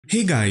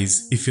Hey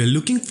guys, if you're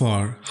looking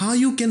for how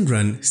you can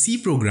run C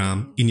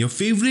program in your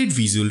favorite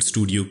Visual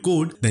Studio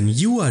Code, then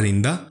you are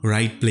in the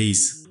right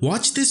place.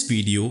 Watch this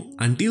video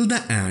until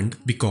the end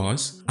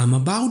because I'm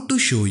about to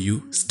show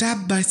you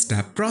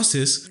step-by-step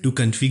process to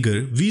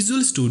configure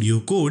Visual Studio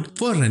Code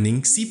for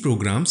running C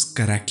programs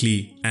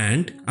correctly.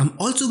 And I'm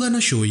also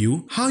gonna show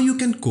you how you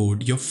can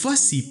code your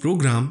first C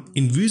program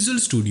in Visual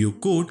Studio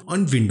Code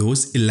on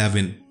Windows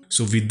 11.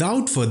 So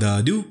without further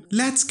ado,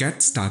 let's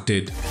get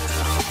started.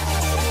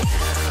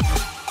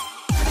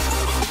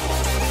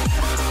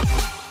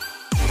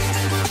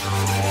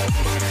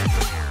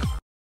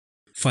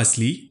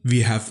 Firstly,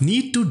 we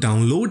need to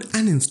download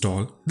and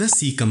install the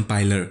C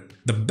compiler.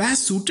 The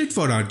best suited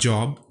for our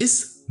job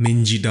is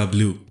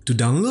mingw. To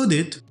download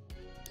it,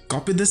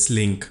 copy this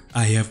link.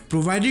 I have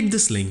provided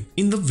this link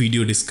in the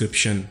video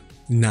description.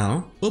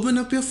 Now, open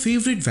up your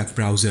favorite web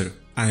browser.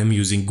 I am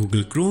using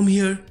Google Chrome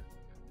here.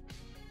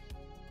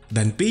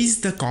 Then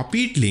paste the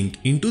copied link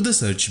into the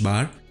search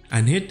bar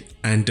and hit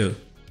enter.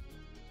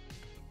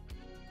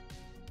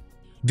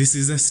 This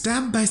is a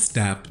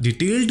step-by-step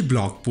detailed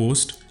blog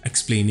post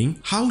explaining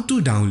how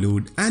to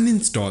download and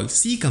install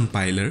C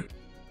compiler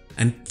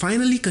and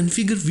finally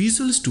configure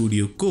Visual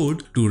Studio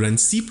Code to run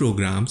C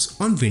programs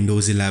on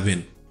Windows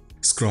 11.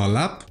 Scroll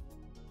up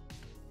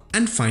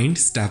and find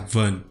step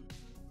 1.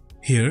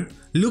 Here,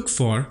 look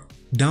for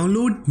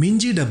Download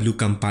mingw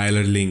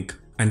compiler link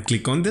and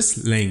click on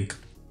this link.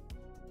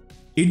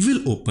 It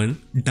will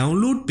open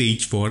download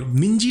page for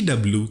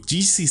mingw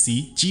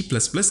GCC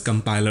G++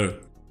 compiler.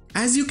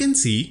 As you can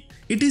see,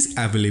 it is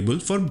available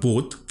for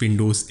both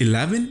Windows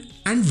 11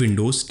 and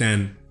Windows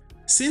 10.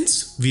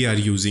 Since we are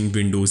using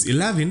Windows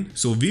 11,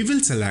 so we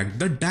will select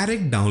the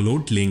direct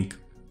download link.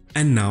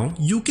 And now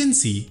you can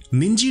see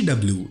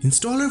mingw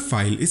installer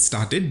file is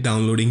started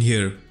downloading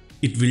here.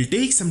 It will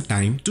take some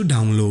time to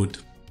download.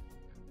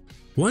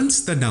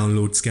 Once the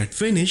downloads get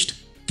finished,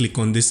 click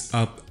on this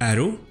up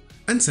arrow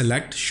and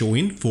select Show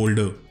in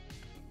Folder.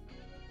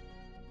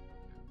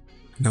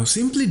 Now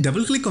simply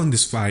double click on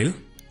this file.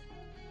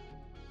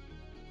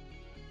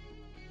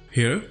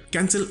 Here,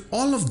 cancel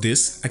all of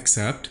this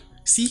except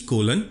C:/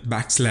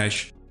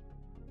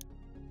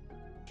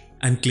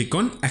 and click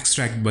on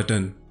Extract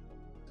button.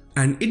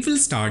 And it will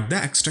start the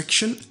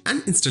extraction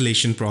and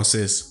installation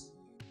process.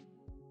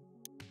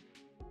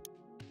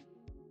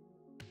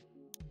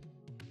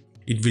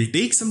 It will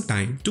take some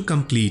time to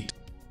complete.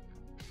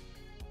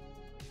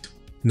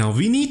 Now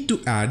we need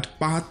to add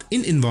path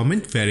in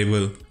environment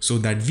variable so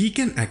that we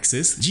can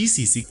access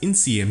GCC in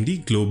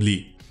CMD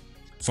globally.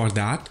 For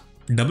that,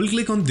 double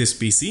click on this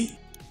PC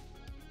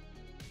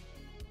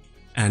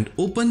and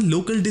open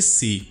local disk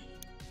C.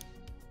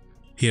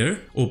 Here,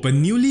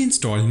 open newly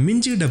installed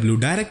mingw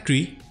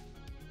directory,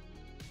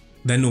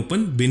 then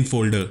open bin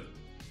folder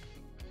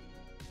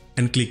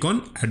and click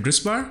on address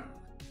bar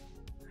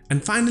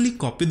and finally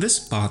copy this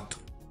path.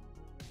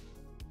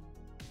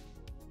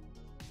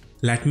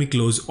 Let me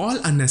close all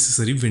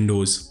unnecessary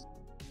windows.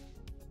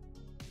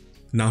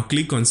 Now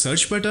click on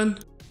search button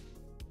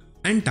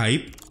and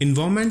type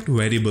environment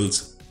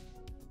variables.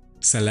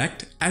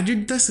 Select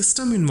Edit the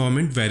System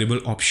Environment Variable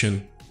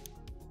option.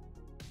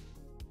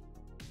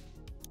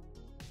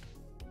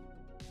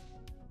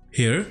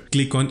 Here,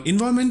 click on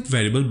Environment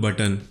Variable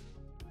button.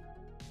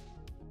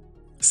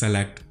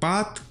 Select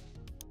Path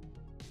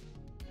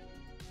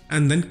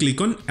and then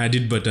click on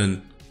Edit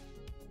button.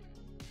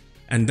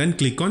 And then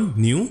click on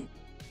New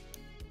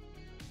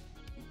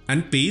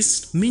and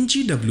paste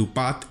mingw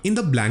path in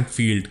the blank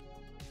field.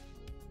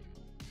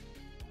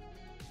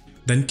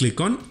 Then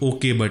click on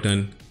OK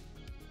button.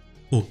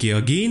 OK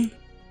again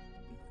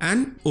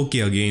and OK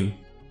again.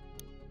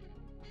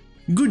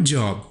 Good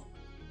job.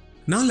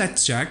 Now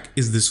let's check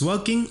is this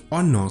working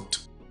or not.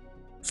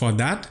 For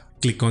that,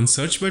 click on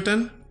search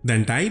button,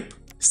 then type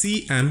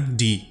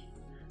cmd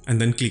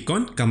and then click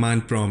on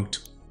command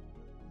prompt.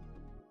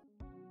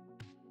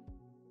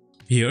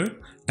 Here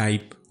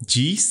type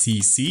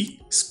gcc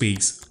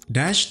space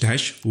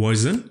 --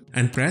 version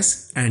and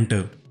press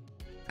enter.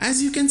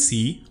 As you can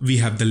see, we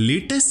have the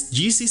latest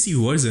GCC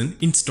version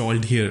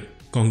installed here.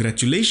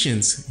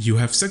 Congratulations, you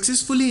have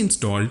successfully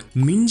installed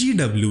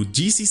mingw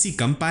GCC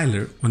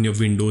compiler on your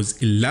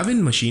Windows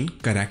 11 machine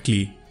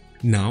correctly.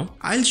 Now,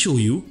 I'll show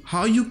you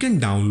how you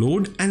can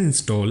download and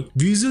install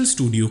Visual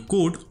Studio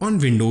Code on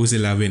Windows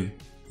 11.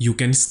 You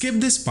can skip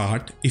this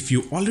part if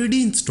you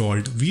already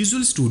installed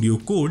Visual Studio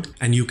Code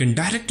and you can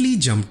directly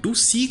jump to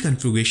C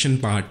configuration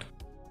part.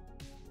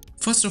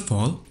 First of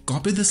all,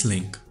 copy this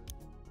link.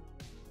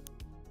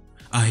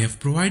 I have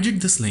provided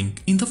this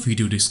link in the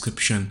video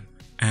description.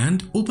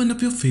 And open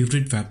up your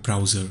favorite web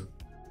browser.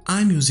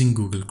 I'm using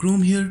Google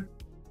Chrome here.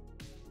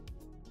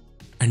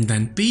 And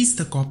then paste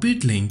the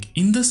copied link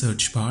in the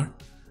search bar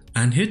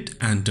and hit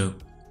enter.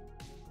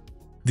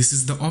 This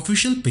is the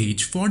official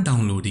page for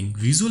downloading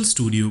Visual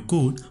Studio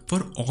Code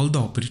for all the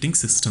operating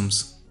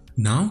systems.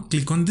 Now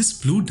click on this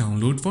blue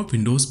download for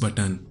Windows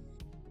button.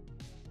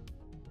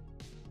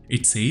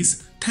 It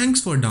says thanks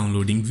for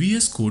downloading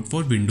VS Code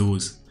for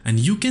Windows and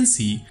you can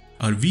see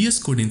Our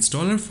VS Code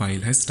installer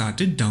file has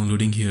started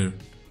downloading here.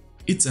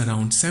 It's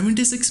around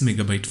 76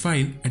 MB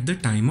file at the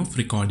time of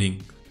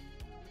recording.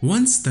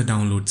 Once the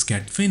downloads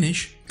get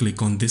finished,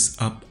 click on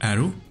this up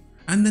arrow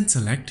and then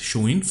select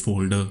Show in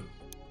Folder.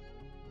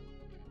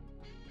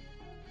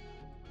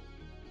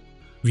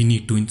 We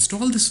need to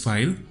install this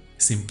file.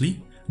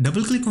 Simply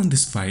double click on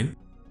this file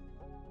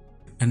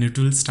and it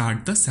will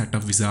start the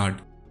setup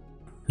wizard.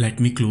 Let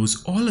me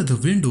close all other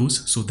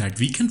windows so that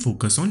we can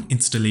focus on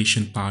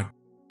installation part.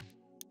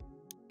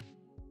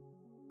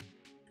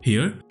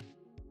 Here,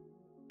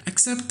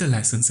 accept the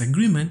license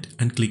agreement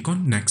and click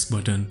on Next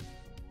button.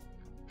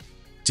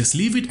 Just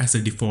leave it as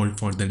a default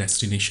for the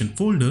destination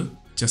folder.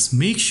 Just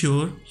make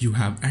sure you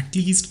have at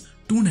least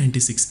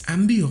 296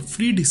 MB of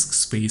free disk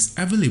space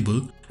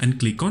available and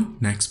click on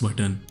Next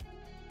button.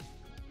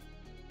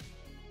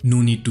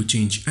 No need to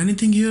change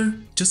anything here,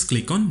 just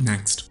click on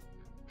Next.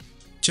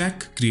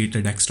 Check Create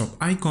a Desktop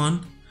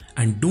icon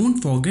and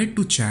don't forget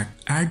to check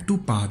Add to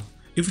Path.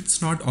 If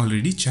it's not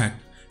already checked,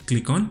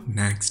 click on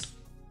Next.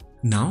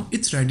 Now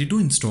it's ready to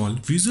install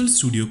Visual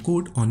Studio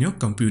Code on your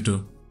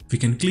computer. We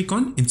can click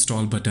on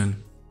Install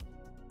button.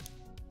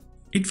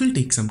 It will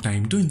take some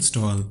time to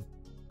install.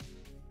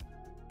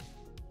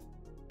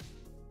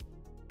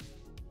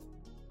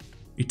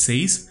 It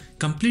says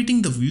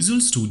completing the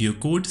Visual Studio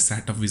Code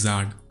setup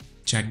wizard.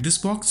 Check this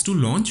box to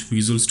launch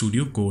Visual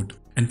Studio Code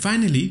and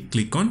finally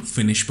click on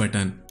Finish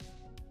button.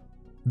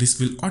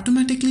 This will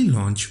automatically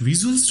launch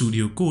Visual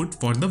Studio Code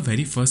for the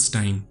very first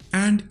time.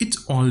 And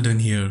it's all done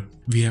here.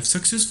 We have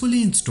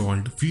successfully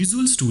installed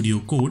Visual Studio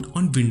Code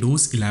on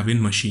Windows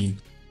 11 machine.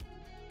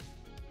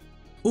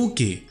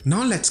 Okay,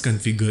 now let's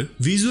configure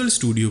Visual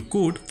Studio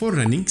Code for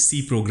running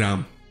C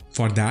program.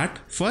 For that,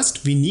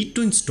 first we need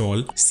to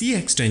install C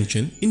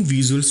extension in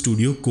Visual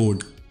Studio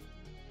Code.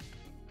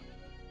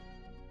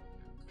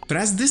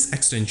 Press this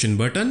extension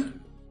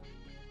button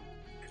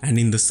and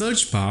in the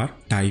search bar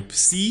type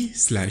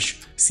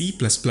C/C++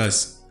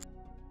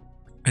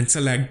 and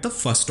select the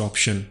first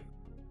option.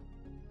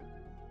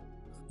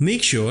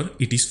 Make sure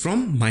it is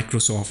from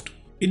Microsoft.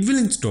 It will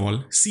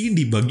install C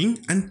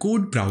debugging and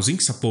code browsing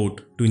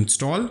support. To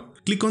install,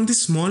 click on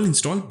this small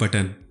install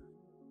button.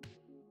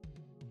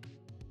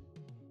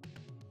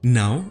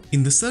 Now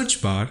in the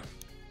search bar,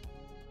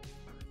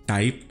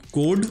 type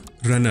Code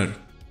Runner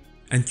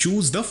and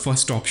choose the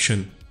first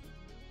option.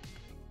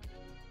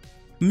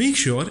 Make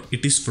sure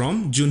it is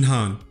from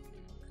Junhan.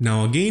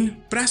 Now again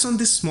press on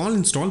this small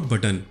install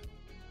button.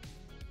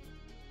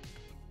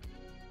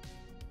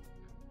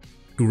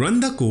 To run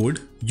the code,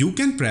 you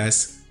can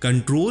press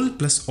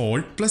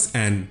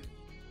Ctrl+Alt+N.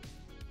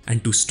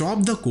 And to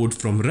stop the code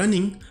from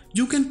running,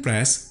 you can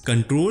press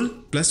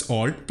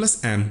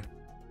Ctrl+Alt+M.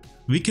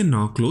 We can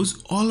now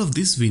close all of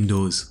these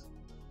windows.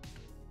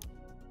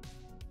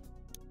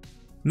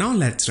 Now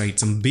let's write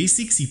some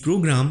basic C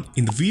program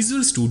in the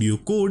Visual Studio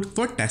Code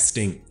for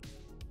testing.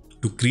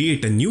 To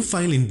create a new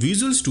file in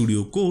Visual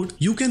Studio Code,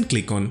 you can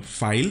click on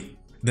File,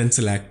 then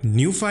select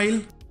New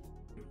File.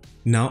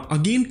 Now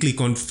again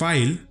click on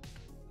File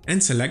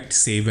and select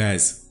Save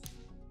As.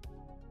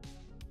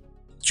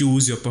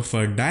 Choose your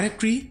preferred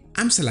directory.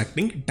 I'm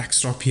selecting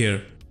desktop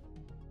here.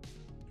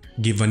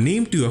 Give a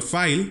name to your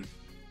file.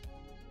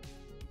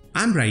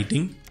 I'm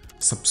writing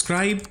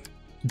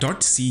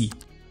subscribe.c.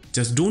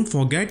 Just don't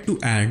forget to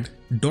add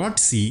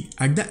 .c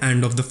at the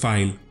end of the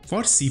file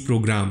for C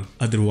program,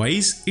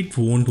 otherwise it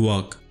won't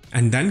work,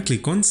 and then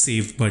click on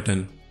Save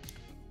button.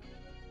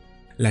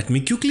 Let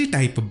me quickly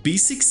type a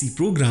basic C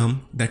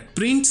program that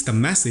prints the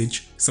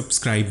message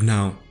subscribe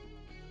now.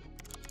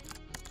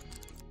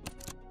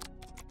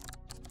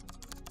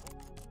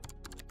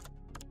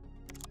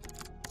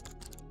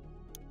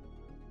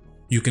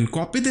 You can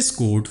copy this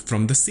code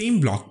from the same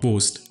blog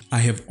post. I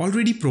have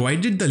already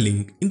provided the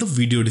link in the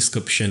video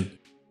description.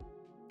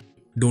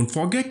 Don't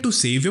forget to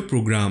save your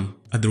program,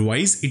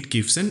 otherwise it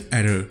gives an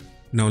error.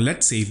 Now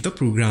let's save the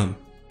program.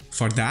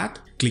 For that,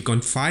 click on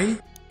File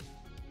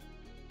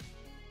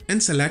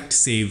and select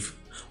Save,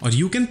 or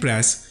you can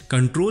press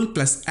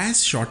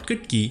Ctrl+S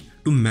shortcut key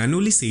to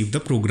manually save the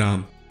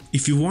program.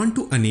 If you want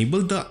to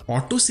enable the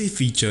autosave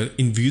feature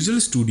in Visual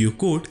Studio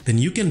Code, then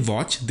you can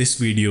watch this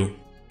video.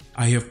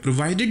 I have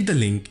provided the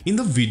link in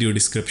the video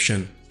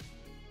description.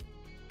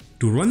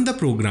 To run the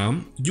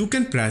program, you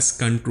can press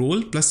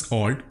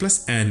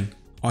Ctrl+Alt+N,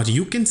 or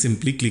you can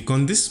simply click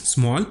on this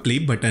small play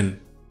button.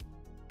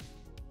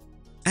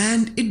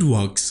 And it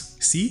works.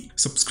 See,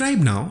 subscribe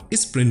now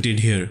is printed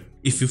here.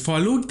 If you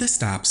followed the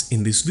steps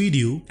in this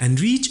video and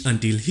reach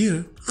until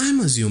here, I'm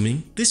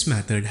assuming this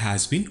method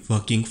has been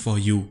working for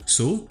you.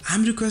 So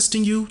I'm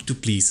requesting you to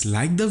please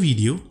like the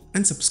video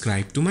and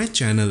subscribe to my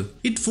channel.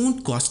 It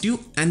won't cost you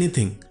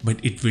anything,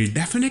 but it will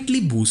definitely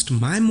boost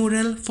my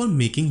morale for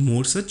making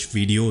more such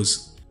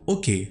videos.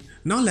 Okay,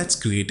 now let's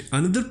create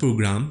another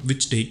program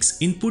which takes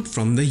input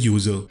from the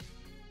user.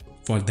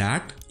 For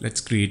that,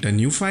 let's create a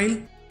new file.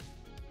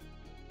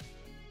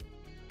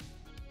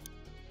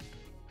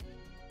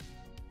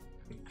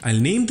 I'll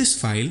name this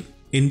file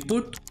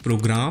input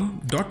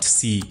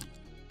program.c.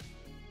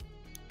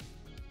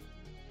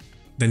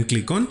 Then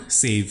click on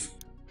Save.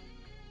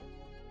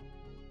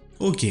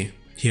 Okay,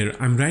 here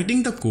I'm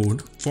writing the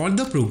code for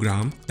the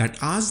program that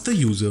asks the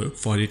user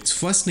for its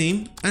first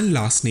name and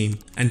last name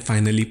and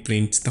finally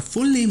prints the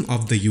full name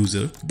of the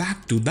user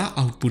back to the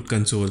output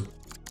console.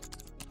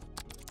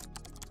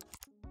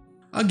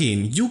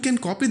 Again, you can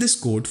copy this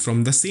code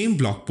from the same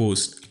blog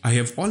post. I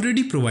have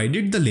already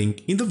provided the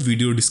link in the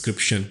video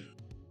description.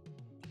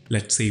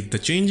 Let's save the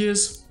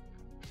changes.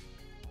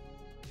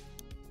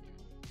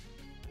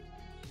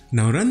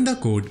 Now run the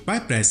code by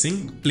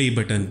pressing play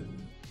button.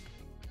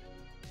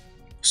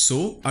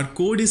 So our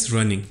code is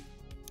running,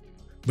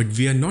 but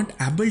we are not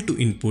able to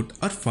input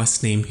our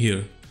first name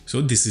here. So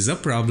this is a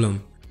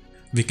problem.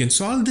 We can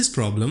solve this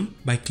problem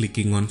by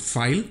clicking on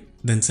File,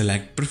 then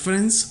select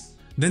Preference,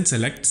 then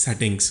select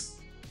Settings.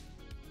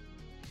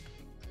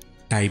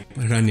 Type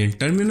Run in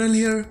Terminal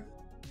here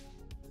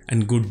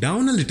and go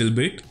down a little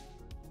bit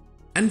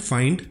and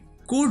find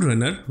Code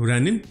Runner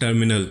Run in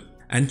Terminal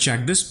and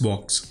check this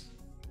box.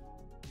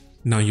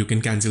 Now you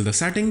can cancel the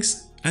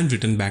settings and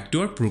return back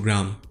to our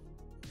program.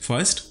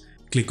 First,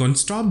 click on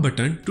Stop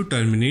button to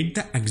terminate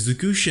the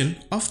execution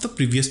of the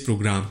previous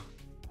program.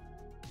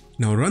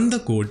 Now run the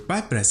code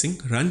by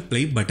pressing Run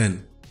Play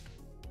button.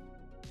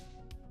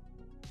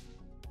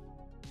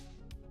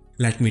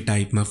 Let me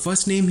type my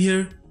first name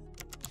here.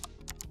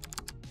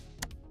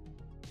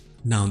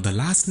 Now the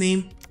last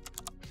name.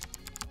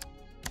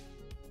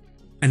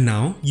 And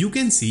now you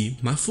can see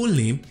my full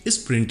name is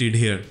printed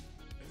here.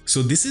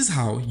 So this is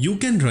how you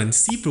can run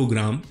C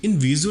program in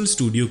Visual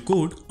Studio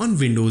Code on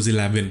Windows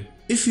 11.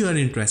 If you are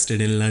interested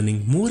in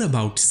learning more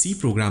about C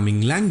programming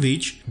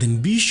language,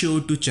 then be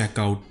sure to check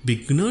out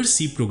Beginner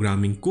C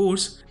Programming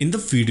course in the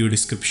video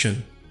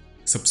description.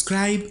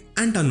 Subscribe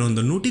and turn on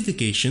the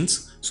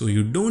notifications so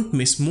you don't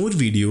miss more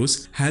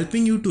videos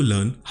helping you to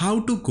learn how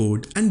to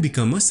code and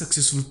become a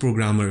successful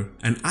programmer.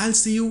 And I'll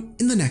see you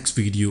in the next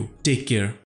video. Take care.